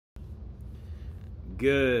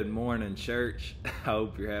Good morning, church. I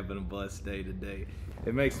hope you're having a blessed day today.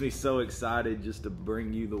 It makes me so excited just to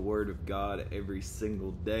bring you the Word of God every single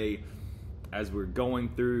day. As we're going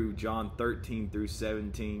through John 13 through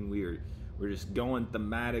 17, we're just going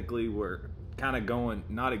thematically. We're kind of going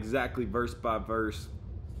not exactly verse by verse,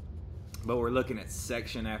 but we're looking at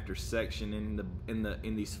section after section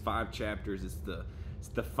in these 5 chapters. It's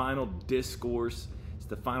the final discourse. It's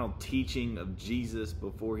the final teaching of Jesus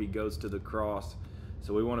before he goes to the cross.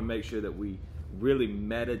 So we want to make sure that we really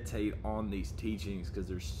meditate on these teachings because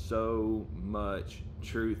there's so much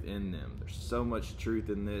truth in them. There's so much truth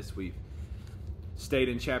in this. We've stayed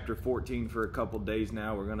in chapter 14 for a couple days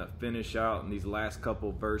now. We're going to finish out in these last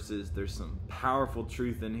couple verses. There's some powerful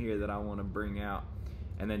truth in here that I want to bring out.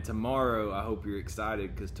 And then tomorrow, I hope you're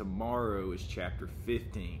excited because tomorrow is chapter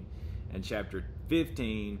 15. And chapter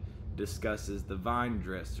 15 discusses the vine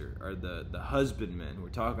dresser or the husbandman. We're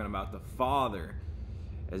talking about the father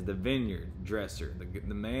as the vineyard dresser,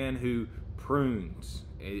 the man who prunes.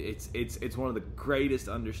 It's one of the greatest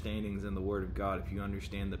understandings in the Word of God if you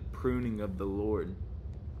understand the pruning of the Lord.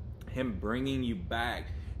 Him bringing you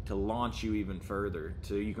back to launch you even further,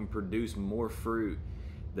 so you can produce more fruit.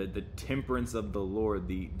 The temperance of the Lord,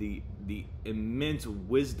 the immense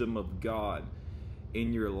wisdom of God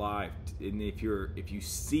in your life. And if you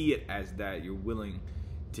see it as that, you're willing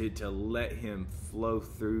to let him flow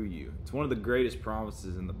through you. It's one of the greatest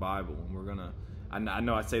promises in the Bible. And I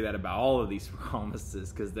know I say that about all of these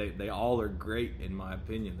promises because they all are great in my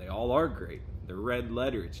opinion. They all are great. They're red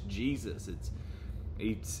letter. It's Jesus.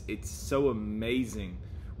 It's so amazing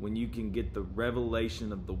when you can get the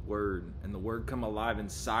revelation of the Word and the Word come alive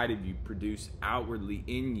inside of you, produce outwardly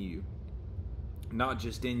in you, not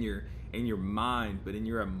just in your mind, but in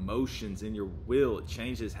your emotions, in your will. It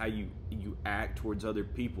changes how you act towards other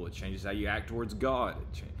people. It changes how you act towards God.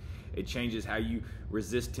 It changes how you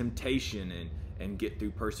resist temptation and get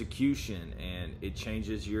through persecution. And it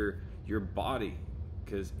changes your body,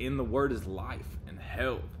 because in the Word is life and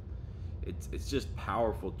health. It's just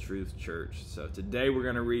powerful truth, church. So today we're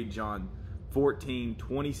going to read John 14,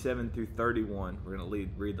 27 through 31. We're going to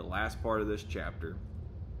read the last part of this chapter.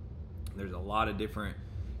 There's a lot of different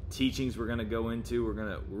teachings we're going to go into. We're going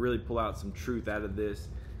to really pull out some truth out of this.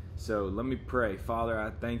 So let me pray. Father,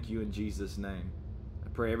 I thank you in Jesus' name. I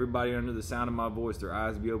pray everybody under the sound of my voice, their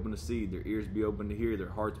eyes be open to see, their ears be open to hear, their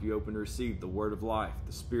hearts be open to receive the word of life,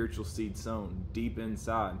 the spiritual seed sown deep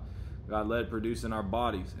inside. God, let it produce in our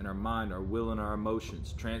bodies, in our mind, our will, and our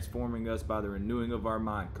emotions, transforming us by the renewing of our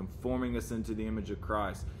mind, conforming us into the image of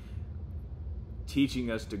Christ,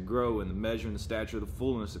 teaching us to grow in the measure and the stature of the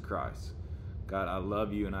fullness of Christ. God, I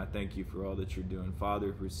love you and I thank you for all that you're doing.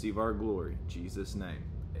 Father, receive our glory. In Jesus' name,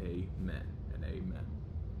 amen and amen.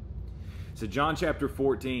 So John chapter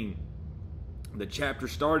 14, the chapter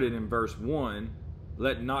started in verse 1.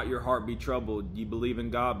 Let not your heart be troubled. Ye believe in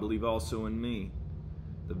God, believe also in me.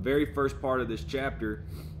 The very first part of this chapter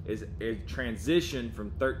is a transition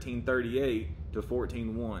from 13:38 to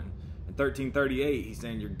 14:1. In 13:38, he's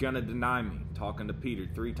saying, you're going to deny me, talking to Peter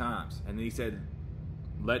 3 times. And then he said,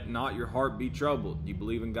 let not your heart be troubled. You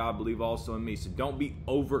believe in God, believe also in me. So don't be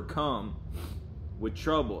overcome with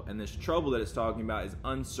trouble. And this trouble that it's talking about is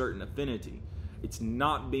uncertain affinity. It's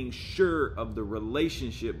not being sure of the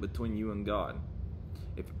relationship between you and God.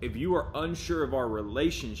 If you are unsure of our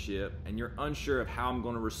relationship and you're unsure of how I'm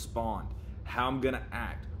going to respond, how I'm going to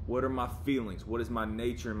act, what are my feelings, what is my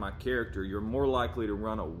nature and my character, you're more likely to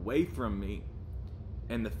run away from me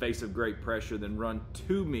in the face of great pressure than run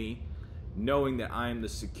to me, knowing that I am the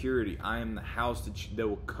security, I am the house that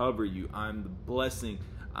will cover you, I am the blessing,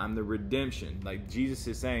 I'm the redemption. Like Jesus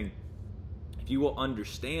is saying, if you will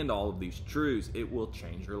understand all of these truths, it will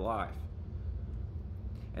change your life.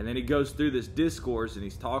 And then he goes through this discourse and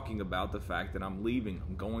he's talking about the fact that I'm leaving,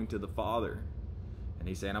 I'm going to the Father. And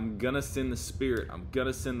he's saying, I'm going to send the Spirit, I'm going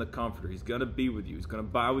to send the Comforter, he's going to be with you, he's going to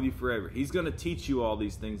abide with you forever. He's going to teach you all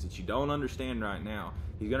these things that you don't understand right now.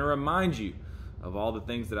 He's going to remind you of all the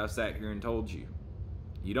things that I've sat here and told you.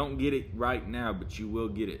 You don't get it right now, but you will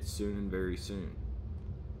get it soon and very soon.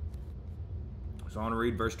 So I want to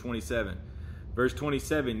read verse 27. Verse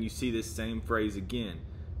 27, you see this same phrase again.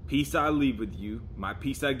 Peace I leave with you, my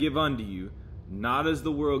peace I give unto you, not as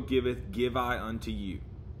the world giveth, give I unto you.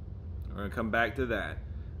 We're going to come back to that.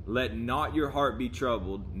 Let not your heart be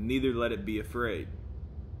troubled, neither let it be afraid.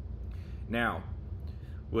 Now,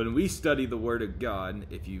 when we study the Word of God,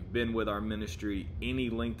 if you've been with our ministry any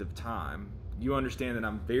length of time, you understand that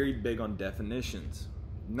I'm very big on definitions.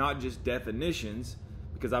 Not just definitions,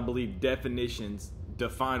 because I believe definitions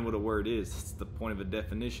define what a word is. It's the point of a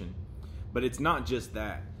definition. But it's not just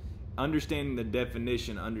that. understanding the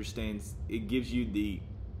definition it gives you the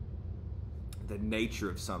nature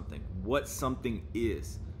of something. What something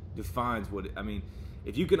is defines what it, I mean,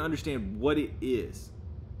 if you can understand what it is,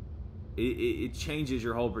 it changes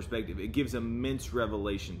your whole perspective. It gives immense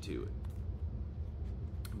revelation to it.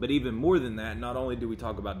 But even more than that, not only do we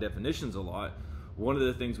talk about definitions a lot, one of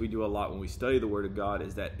the things we do a lot when we study the Word of God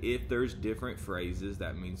is that if there's different phrases,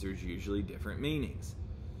 that means there's usually different meanings.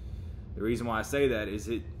 The reason why I say that is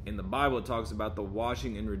in the Bible it talks about the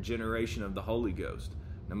washing and regeneration of the Holy Ghost.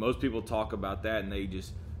 Now most people talk about that and they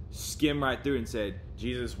just skim right through and said,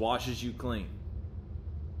 Jesus washes you clean.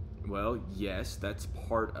 Well, yes, that's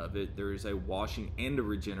part of it. There is a washing and a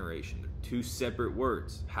regeneration. They're two separate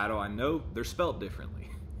words. How do I know? They're spelled differently.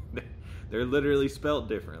 They're literally spelled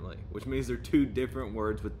differently, which means they're two different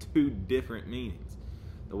words with two different meanings.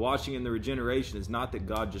 The washing and the regeneration is not that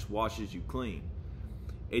God just washes you clean.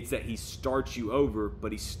 It's that he starts you over,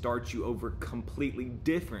 but he starts you over completely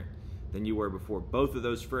different than you were before. Both of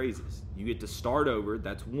those phrases. You get to start over,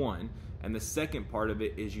 that's one. And the second part of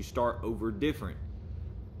it is you start over different.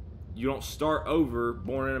 You don't start over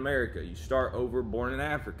born in America. You start over born in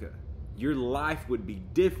Africa. Your life would be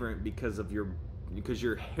different because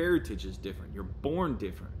your heritage is different. You're born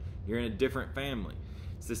different. You're in a different family.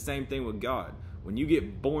 It's the same thing with God. When you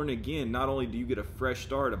get born again, not only do you get a fresh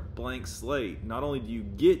start, a blank slate, not only do you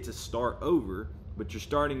get to start over, but you're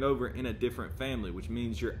starting over in a different family, which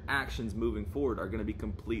means your actions moving forward are going to be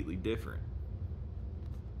completely different.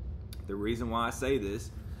 The reason why I say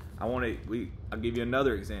this, I'll give you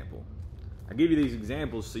another example. I give you these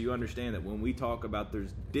examples so you understand that when we talk about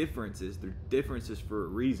there's differences for a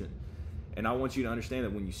reason. And I want you to understand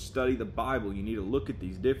that when you study the Bible, you need to look at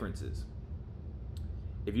these differences.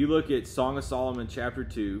 If you look at Song of Solomon chapter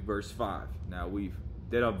 2, verse 5. Now, we've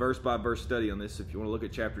did a verse-by-verse study on this. If you want to look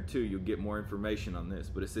at chapter 2, you'll get more information on this.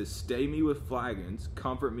 But it says, stay me with flagons,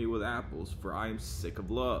 comfort me with apples, for I am sick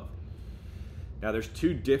of love. Now, there's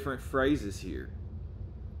two different phrases here.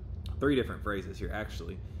 Three different phrases here,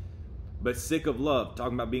 actually. But sick of love,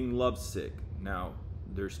 talking about being lovesick. Now,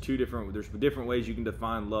 there's different ways you can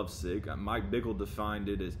define lovesick. Mike Bickle defined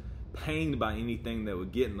it as pained by anything that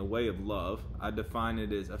would get in the way of love. I define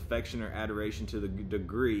it as affection or adoration to the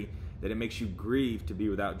degree that it makes you grieve to be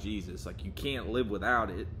without Jesus. Like you can't live without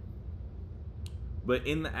it. But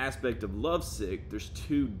in the aspect of lovesick, there's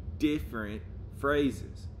two different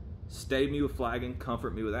phrases. Stay me with flagon,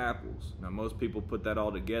 comfort me with apples. Now most people put that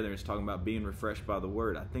all together and it's talking about being refreshed by the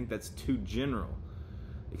word. I think that's too general,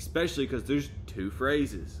 especially because there's two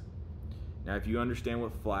phrases. Now, if you understand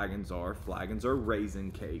what flagons are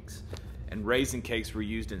raisin cakes. And raisin cakes were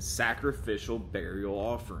used in sacrificial burial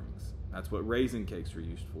offerings. That's what raisin cakes were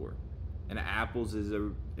used for. And apples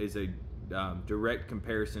is a direct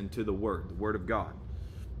comparison to the Word of God.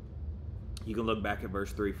 You can look back at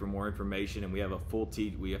verse 3 for more information, and we have full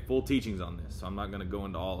teachings on this. So I'm not going to go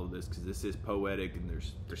into all of this because this is poetic and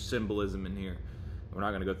there's symbolism in here. We're not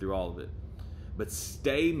going to go through all of it. But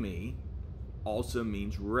stay me also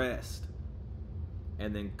means rest.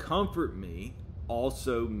 And then comfort me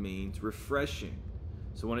also means refreshing.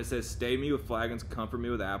 So when it says stay me with flagons, comfort me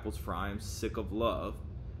with apples, for I am sick of love,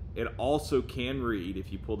 it also can read,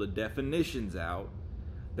 if you pull the definitions out,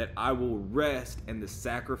 that I will rest in the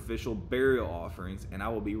sacrificial burial offerings and I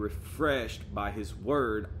will be refreshed by his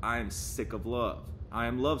word. I am sick of love. I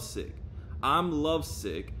am lovesick. I'm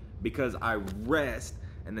lovesick because I rest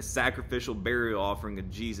in the sacrificial burial offering of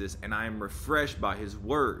Jesus and I am refreshed by his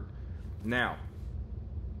word. Now,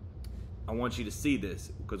 I want you to see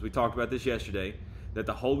this because we talked about this yesterday, that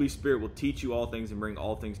the Holy Spirit will teach you all things and bring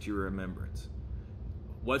all things to your remembrance.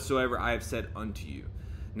 Whatsoever I have said unto you.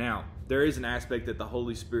 Now, there is an aspect that the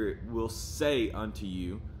Holy Spirit will say unto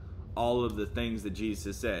you all of the things that Jesus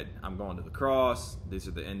has said. I'm going to the cross. These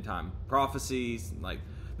are the end time prophecies. Like,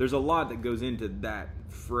 there's a lot that goes into that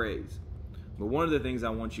phrase. But one of the things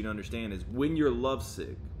I want you to understand is when you're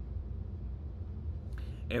lovesick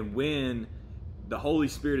and when the Holy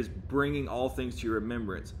Spirit is bringing all things to your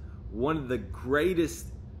remembrance, one of the greatest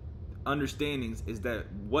understandings is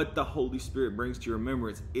that what the Holy Spirit brings to your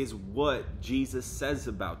remembrance is what Jesus says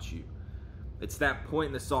about you. It's that point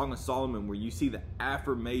in the Song of Solomon where you see the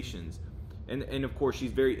affirmations, and of course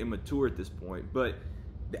she's very immature at this point, but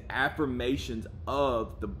the affirmations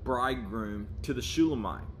of the bridegroom to the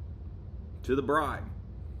Shulamite, to the bride.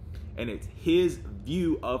 And it's his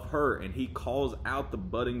view of her, and he calls out the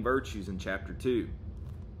budding virtues in chapter 2.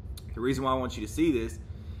 The reason why I want you to see this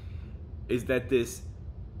is that the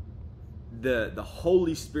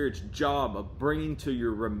Holy Spirit's job of bringing to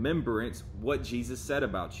your remembrance what Jesus said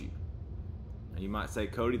about you. And you might say,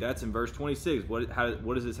 Cody, that's in verse 26. What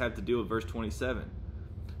does this have to do with verse 27?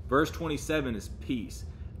 Verse 27 is peace.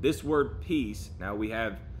 This word peace, now we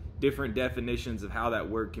have different definitions of how that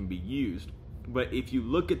word can be used. But if you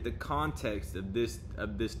look at the context of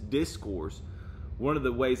this discourse, one of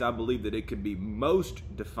the ways I believe that it could be most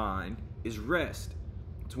defined is rest.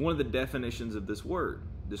 It's one of the definitions of this word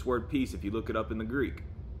peace, if you look it up in the Greek.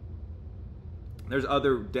 There's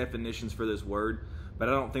other definitions for this word, but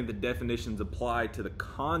I don't think the definitions apply to the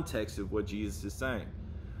context of what Jesus is saying.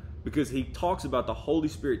 Because he talks about the Holy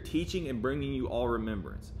Spirit teaching and bringing you all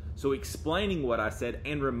remembrance. So explaining what I said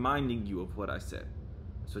and reminding you of what I said.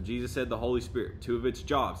 So Jesus said the Holy Spirit, two of its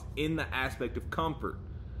jobs in the aspect of comfort.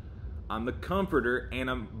 I'm the comforter,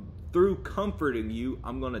 and through comforting you,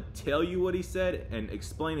 I'm going to tell you what he said and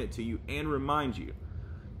explain it to you and remind you.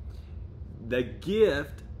 The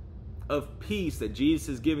gift of peace that Jesus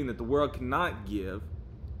is giving that the world cannot give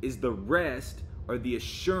is the rest or the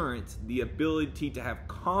assurance, the ability to have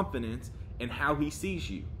confidence in how he sees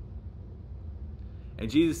you. And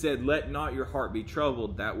Jesus said, let not your heart be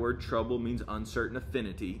troubled. That word trouble means uncertain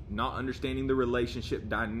affinity, not understanding the relationship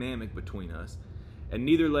dynamic between us. And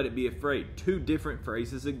neither let it be afraid. Two different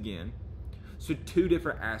phrases again. So two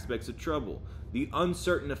different aspects of trouble. The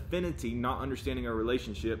uncertain affinity, not understanding our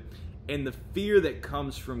relationship, and the fear that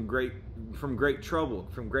comes from great trouble,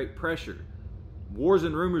 from great pressure. Wars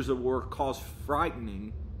and rumors of war cause fright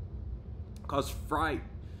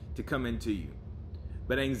to come into you.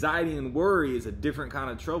 But anxiety and worry is a different kind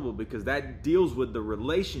of trouble because that deals with the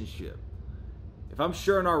relationship. If I'm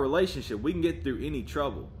sure in our relationship, we can get through any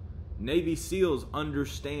trouble. Navy SEALs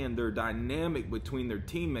understand their dynamic between their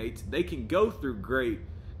teammates. They can go through great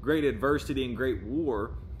adversity and great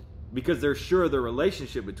war because they're sure of the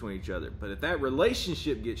relationship between each other. But if that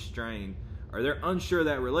relationship gets strained or they're unsure of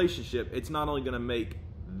that relationship, it's not only going to make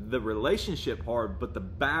the relationship hard, but the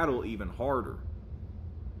battle even harder.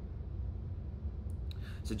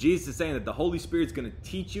 So Jesus is saying that the Holy Spirit's going to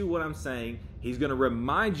teach you what I'm saying. He's going to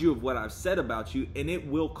remind you of what I've said about you, and it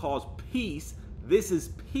will cause peace. This is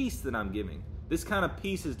peace that I'm giving. This kind of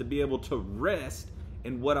peace is to be able to rest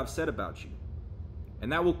in what I've said about you.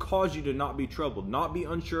 And that will cause you to not be troubled, not be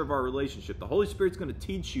unsure of our relationship. The Holy Spirit's going to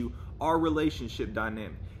teach you our relationship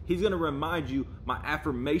dynamic. He's going to remind you my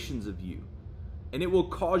affirmations of you. And it will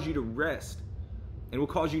cause you to rest. And it will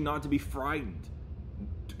cause you not to be frightened.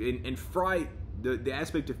 And fright, the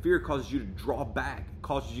aspect of fear causes you to draw back. It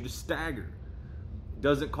causes you to stagger. It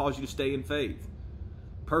doesn't cause you to stay in faith.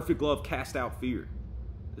 Perfect love casts out fear.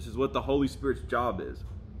 This is what the Holy Spirit's job is.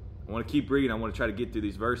 I want to keep reading. I want to try to get through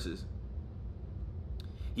these verses.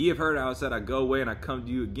 Ye have heard how I said, I go away and I come to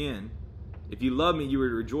you again. If you love me, you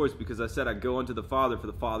would rejoice because I said, I go unto the Father, for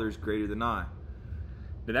the Father is greater than I.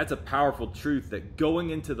 Now that's a powerful truth, that going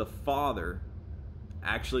into the Father,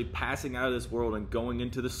 actually passing out of this world and going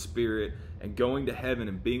into the Spirit and going to heaven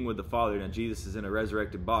and being with the Father. Now Jesus is in a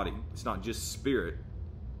resurrected body. It's not just spirit.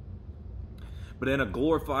 But in a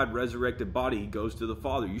glorified, resurrected body, he goes to the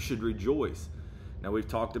Father. You should rejoice. Now, we've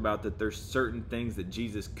talked about that there's certain things that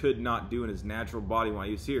Jesus could not do in his natural body while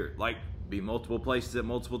he was here, like be multiple places at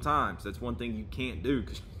multiple times. That's one thing you can't do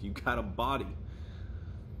because you've got a body.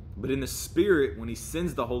 But in the Spirit, when he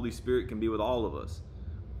sends the Holy Spirit, can be with all of us.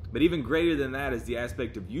 But even greater than that is the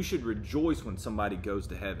aspect of you should rejoice when somebody goes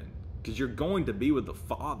to heaven because you're going to be with the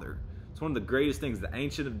Father. It's one of the greatest things, the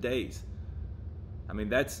Ancient of Days. I mean,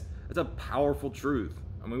 that's a powerful truth.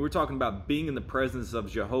 I mean, we're talking about being in the presence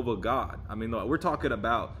of Jehovah God. I mean, look, we're talking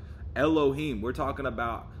about Elohim. We're talking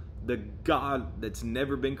about the God that's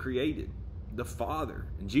never been created, the Father.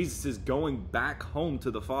 And Jesus is going back home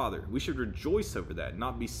to the Father. We should rejoice over that,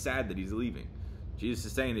 not be sad that he's leaving. Jesus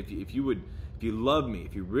is saying, if you love me,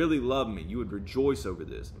 if you really love me, you would rejoice over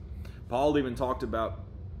this. Paul even talked about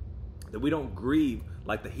that we don't grieve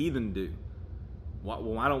like the heathen do.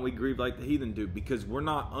 Why don't we grieve like the heathen do? Because we're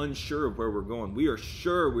not unsure of where we're going. We are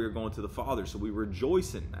sure we are going to the Father, so we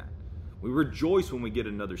rejoice in that. We rejoice when we get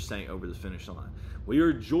another saint over the finish line. We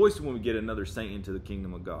rejoice when we get another saint into the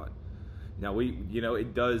kingdom of God. Now, it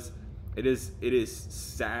is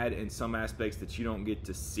sad in some aspects that you don't get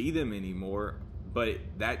to see them anymore, but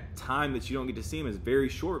that time that you don't get to see them is very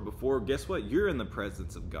short before, guess what? You're in the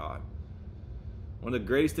presence of God. One of the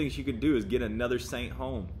greatest things you can do is get another saint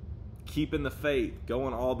home. Keeping the faith,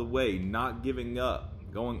 going all the way, not giving up,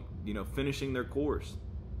 finishing their course.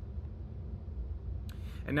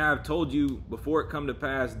 And now I've told you before it come to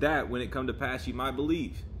pass that when it come to pass you might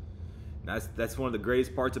believe. That's one of the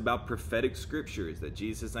greatest parts about prophetic scripture is that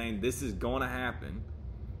Jesus is saying this is going to happen.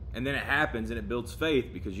 And then it happens and it builds faith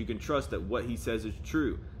because you can trust that what he says is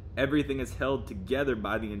true. Everything is held together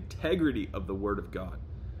by the integrity of the Word of God.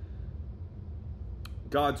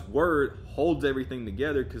 God's Word holds everything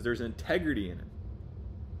together because there's integrity in it.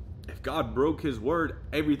 If God broke His Word,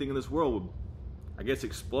 everything in this world would, I guess,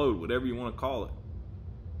 explode, whatever you want to call it.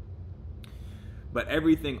 But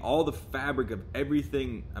everything, all the fabric of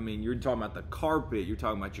everything, I mean, you're talking about the carpet, you're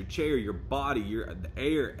talking about your chair, your body, the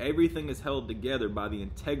air, everything is held together by the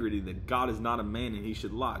integrity that God is not a man and He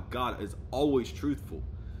should lie. God is always truthful.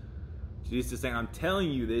 Jesus is saying, I'm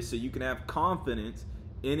telling you this so you can have confidence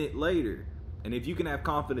in it later. And if you can have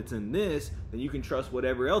confidence in this, then you can trust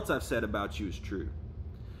whatever else I've said about you is true.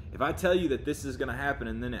 If I tell you that this is going to happen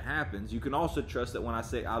and then it happens, you can also trust that when I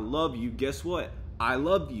say I love you, guess what? I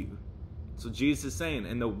love you. So Jesus is saying,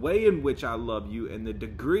 and the way in which I love you and the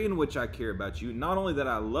degree in which I care about you, not only that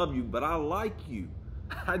I love you, but I like you.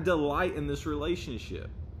 I delight in this relationship.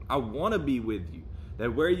 I want to be with you.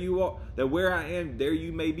 That where you are, that where I am, there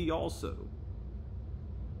you may be also.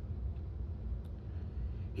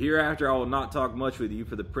 Hereafter I will not talk much with you,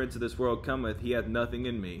 for the prince of this world cometh, he hath nothing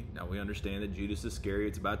in me. Now we understand that Judas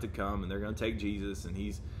Iscariot's about to come, and they're going to take Jesus, and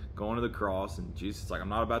he's going to the cross, and Jesus is like, I'm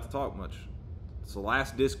not about to talk much. It's the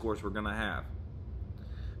last discourse we're going to have.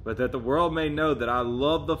 But that the world may know that I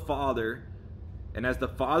love the Father, and as the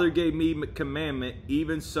Father gave me commandment,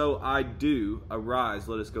 even so I do. Arise,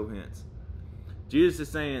 let us go hence. Jesus is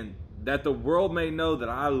saying that the world may know that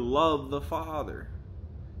I love the Father.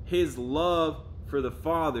 His love for the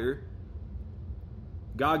Father,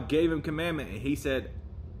 God gave him commandment, and he said,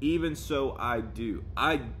 even so I do.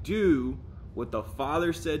 I do what the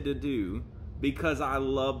Father said to do because I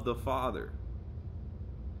love the Father.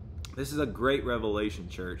 This is a great revelation,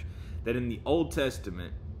 church, that in the Old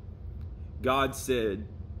Testament, God said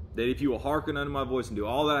that if you will hearken unto my voice and do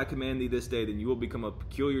all that I command thee this day, then you will become a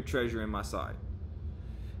peculiar treasure in my sight.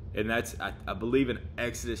 And that's, I believe, in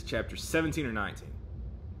Exodus chapter 17 or 19.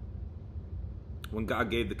 When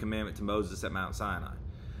God gave the commandment to Moses at Mount Sinai.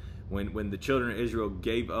 When the children of Israel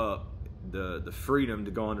gave up the freedom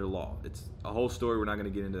to go under law. It's a whole story. We're not going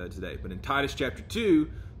to get into that today. But in Titus chapter 2,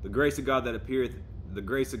 the grace of God hath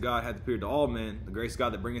appeared to all men. The grace of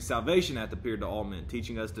God that bringeth salvation hath appeared to all men,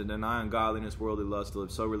 teaching us to deny ungodliness, worldly lust, to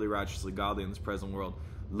live soberly, righteously, godly in this present world,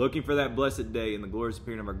 looking for that blessed day and the glorious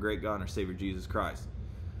appearing of our great God and our Savior Jesus Christ.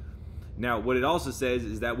 Now, what it also says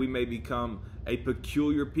is that we may become a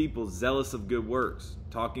peculiar people, zealous of good works,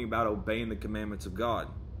 talking about obeying the commandments of God.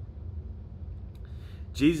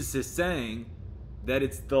 Jesus is saying that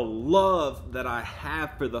it's the love that I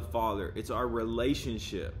have for the Father. It's our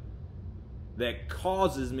relationship that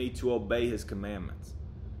causes me to obey His commandments.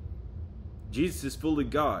 Jesus is fully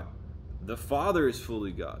God. The Father is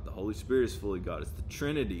fully God. The Holy Spirit is fully God. It's the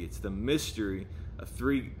Trinity. It's the mystery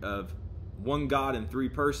of one God in three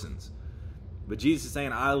persons. But Jesus is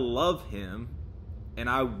saying, I love Him and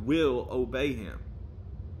I will obey Him.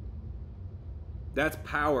 That's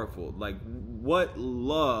powerful. Like, what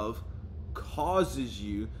love causes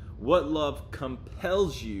you, what love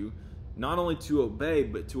compels you not only to obey,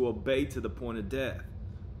 but to obey to the point of death.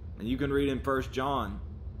 And you can read in 1 John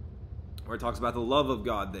where it talks about the love of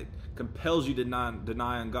God that compels you to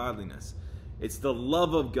deny ungodliness. It's the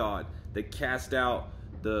love of God that casts out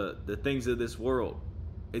the things of this world.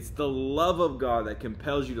 It's the love of God that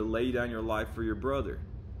compels you to lay down your life for your brother.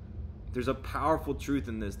 There's a powerful truth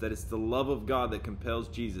in this, that it's the love of God that compels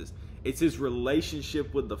Jesus. It's His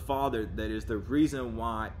relationship with the Father that is the reason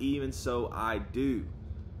why even so I do.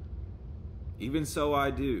 Even so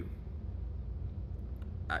I do.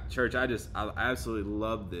 Church, I absolutely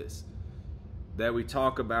love this. That we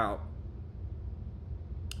talk about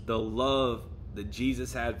the love that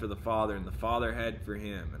Jesus had for the Father and the Father had for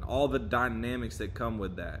Him, and all the dynamics that come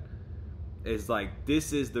with that. It's like,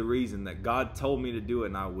 this is the reason that God told me to do it,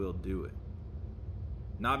 and I will do it.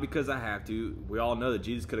 Not because I have to. We all know that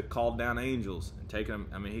Jesus could have called down angels and taken them.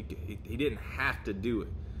 I mean, he didn't have to do it.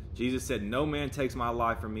 Jesus said, no man takes my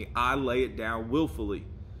life from me. I lay it down willfully.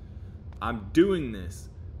 I'm doing this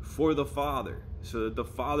for the Father, so that the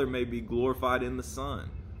Father may be glorified in the Son.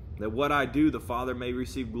 That what I do, the Father may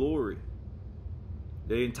receive glory.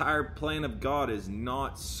 The entire plan of God is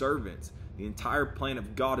not servants. The entire plan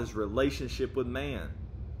of God is relationship with man.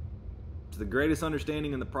 It's the greatest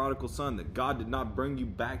understanding in the prodigal son, that God did not bring you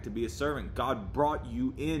back to be a servant. God brought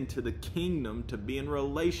you into the kingdom to be in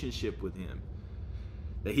relationship with Him.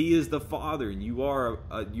 That He is the Father and you are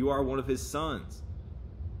one of His sons.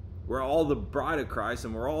 We're all the bride of Christ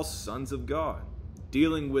and we're all sons of God,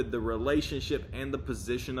 dealing with the relationship and the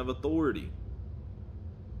position of authority.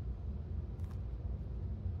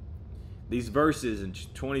 These verses in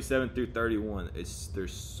 27 through 31,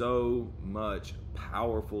 there's so much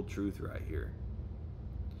powerful truth right here.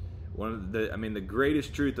 The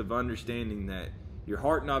greatest truth of understanding that your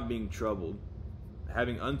heart not being troubled,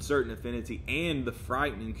 having uncertain affinity, and the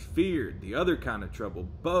frightening fear, the other kind of trouble,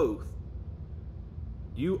 both.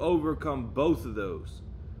 You overcome both of those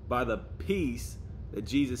by the peace that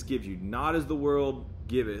Jesus gives you. Not as the world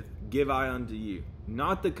giveth, give I unto you.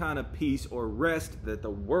 Not the kind of peace or rest that the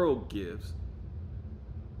world gives,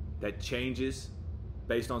 that changes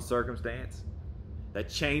based on circumstance, that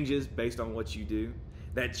changes based on what you do,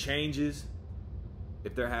 that changes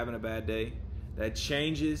if they're having a bad day, that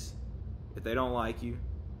changes if they don't like you.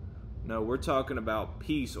 No, we're talking about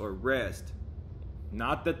peace or rest,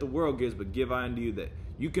 not that the world gives, but give I unto you, that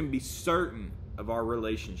you can be certain of our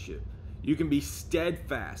relationship. You can be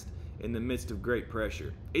steadfast in the midst of great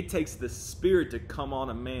pressure. It takes the Spirit to come on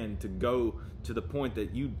a man to go to the point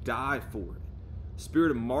that you die for it. Spirit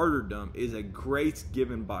of martyrdom is a grace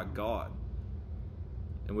given by God.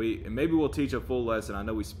 And maybe we'll teach a full lesson. I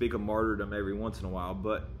know we speak of martyrdom every once in a while,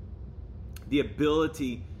 but the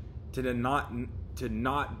ability to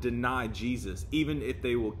not deny Jesus, even if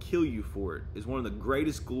they will kill you for it, is one of the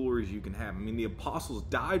greatest glories you can have. I mean, the apostles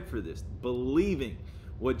died for this, believing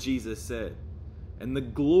what Jesus said. And the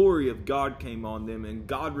glory of God came on them, and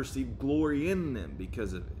God received glory in them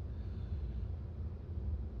because of it.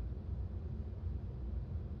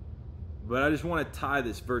 But I just want to tie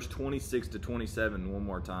this verse 26 to 27 one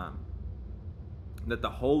more time. That the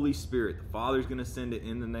Holy Spirit, the Father's going to send it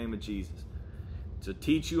in the name of Jesus, to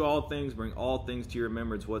teach you all things, bring all things to your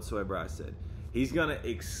remembrance whatsoever I said. He's going to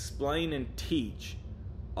explain and teach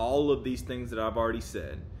all of these things that I've already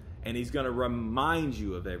said. And he's going to remind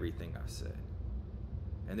you of everything I said.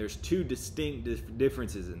 And there's two distinct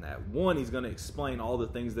differences in that. One, he's going to explain all the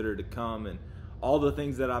things that are to come and all the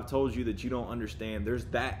things that I've told you that you don't understand. There's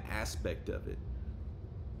that aspect of it.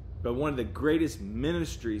 But one of the greatest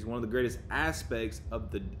ministries, one of the greatest aspects of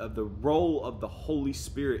the role of the Holy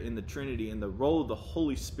Spirit in the Trinity and the role of the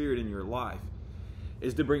Holy Spirit in your life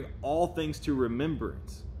is to bring all things to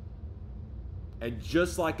remembrance. And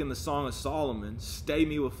just like in the Song of Solomon, stay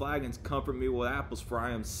me with flagons, comfort me with apples, for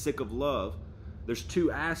I am sick of love. There's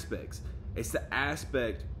two aspects. It's the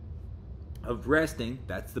aspect of resting,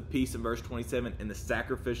 that's the peace in verse 27, and the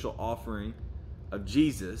sacrificial offering of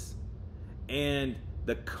Jesus, and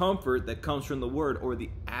the comfort that comes from the word, or the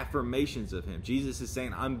affirmations of him. Jesus is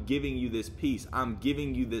saying, I'm giving you this peace. I'm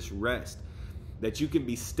giving you this rest, that you can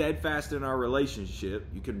be steadfast in our relationship.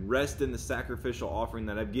 You can rest in the sacrificial offering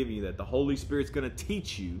that I've given you, that the Holy Spirit's going to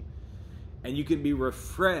teach you, and you can be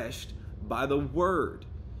refreshed by the word.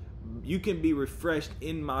 You can be refreshed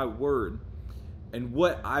in my word and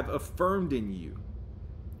what I've affirmed in you.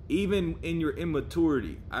 Even in your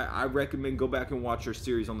immaturity, I recommend go back and watch our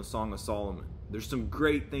series on the Song of Solomon. There's some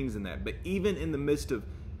great things in that. But even in the midst of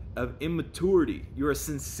immaturity, you're a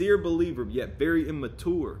sincere believer, yet very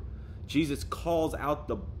immature. Jesus calls out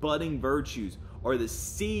the budding virtues, or the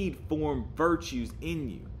seed-formed virtues in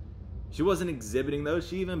you. She wasn't exhibiting those.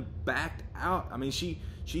 She even backed out. I mean, she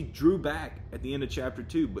drew back at the end of chapter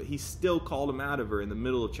 2, but he still called him out of her in the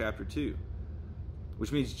middle of chapter 2.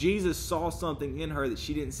 Which means Jesus saw something in her that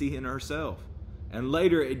she didn't see in herself. And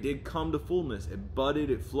later it did come to fullness. It budded,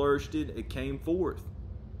 it flourished, it came forth.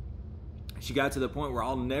 She got to the point where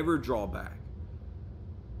I'll never draw back.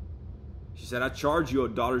 She said, I charge you, O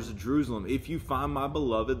daughters of Jerusalem, if you find my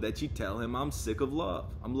beloved, that you tell him I'm sick of love.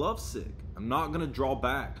 I'm love sick. I'm not going to draw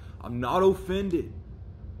back. I'm not offended.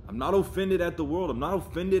 I'm not offended at the world. I'm not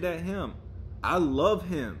offended at him. I love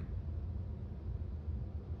him.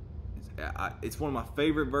 It's one of my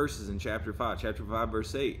favorite verses in chapter 5. Chapter 5,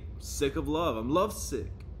 verse 8. Sick of love. I'm love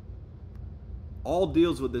sick. All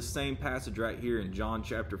deals with this same passage right here in John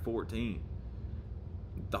chapter 14.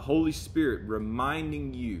 The Holy Spirit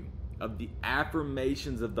reminding you of the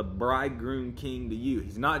affirmations of the bridegroom king to you.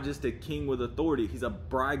 He's not just a king with authority. He's a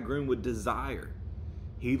bridegroom with desire.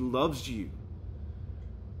 He loves you.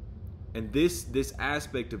 And this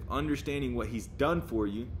aspect of understanding what he's done for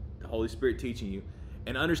you, the Holy Spirit teaching you,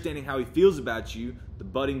 and understanding how he feels about you, the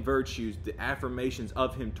budding virtues, the affirmations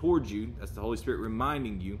of him towards you, that's the Holy Spirit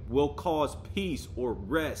reminding you, will cause peace or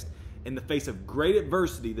rest in the face of great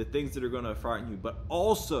adversity, the things that are going to frighten you, but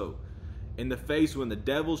also in the face when the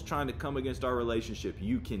devil's trying to come against our relationship,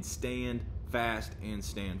 you can stand fast and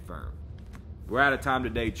stand firm. We're out of time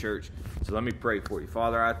today, church, so let me pray for you.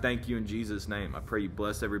 Father, I thank you in Jesus' name. I pray you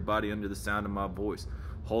bless everybody under the sound of my voice.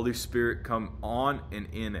 Holy Spirit, come on and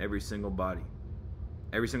in every single body.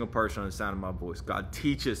 Every single person on the sound of my voice. God,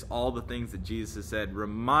 teach us all the things that Jesus has said.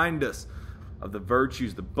 Remind us of the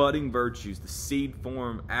virtues, the budding virtues, the seed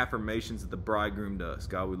form affirmations that the bridegroom does.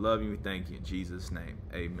 God, we love you. We thank you in Jesus' name.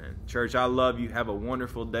 Amen. Church, I love you. Have a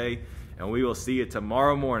wonderful day, and we will see you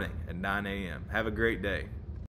tomorrow morning at 9 a.m. Have a great day.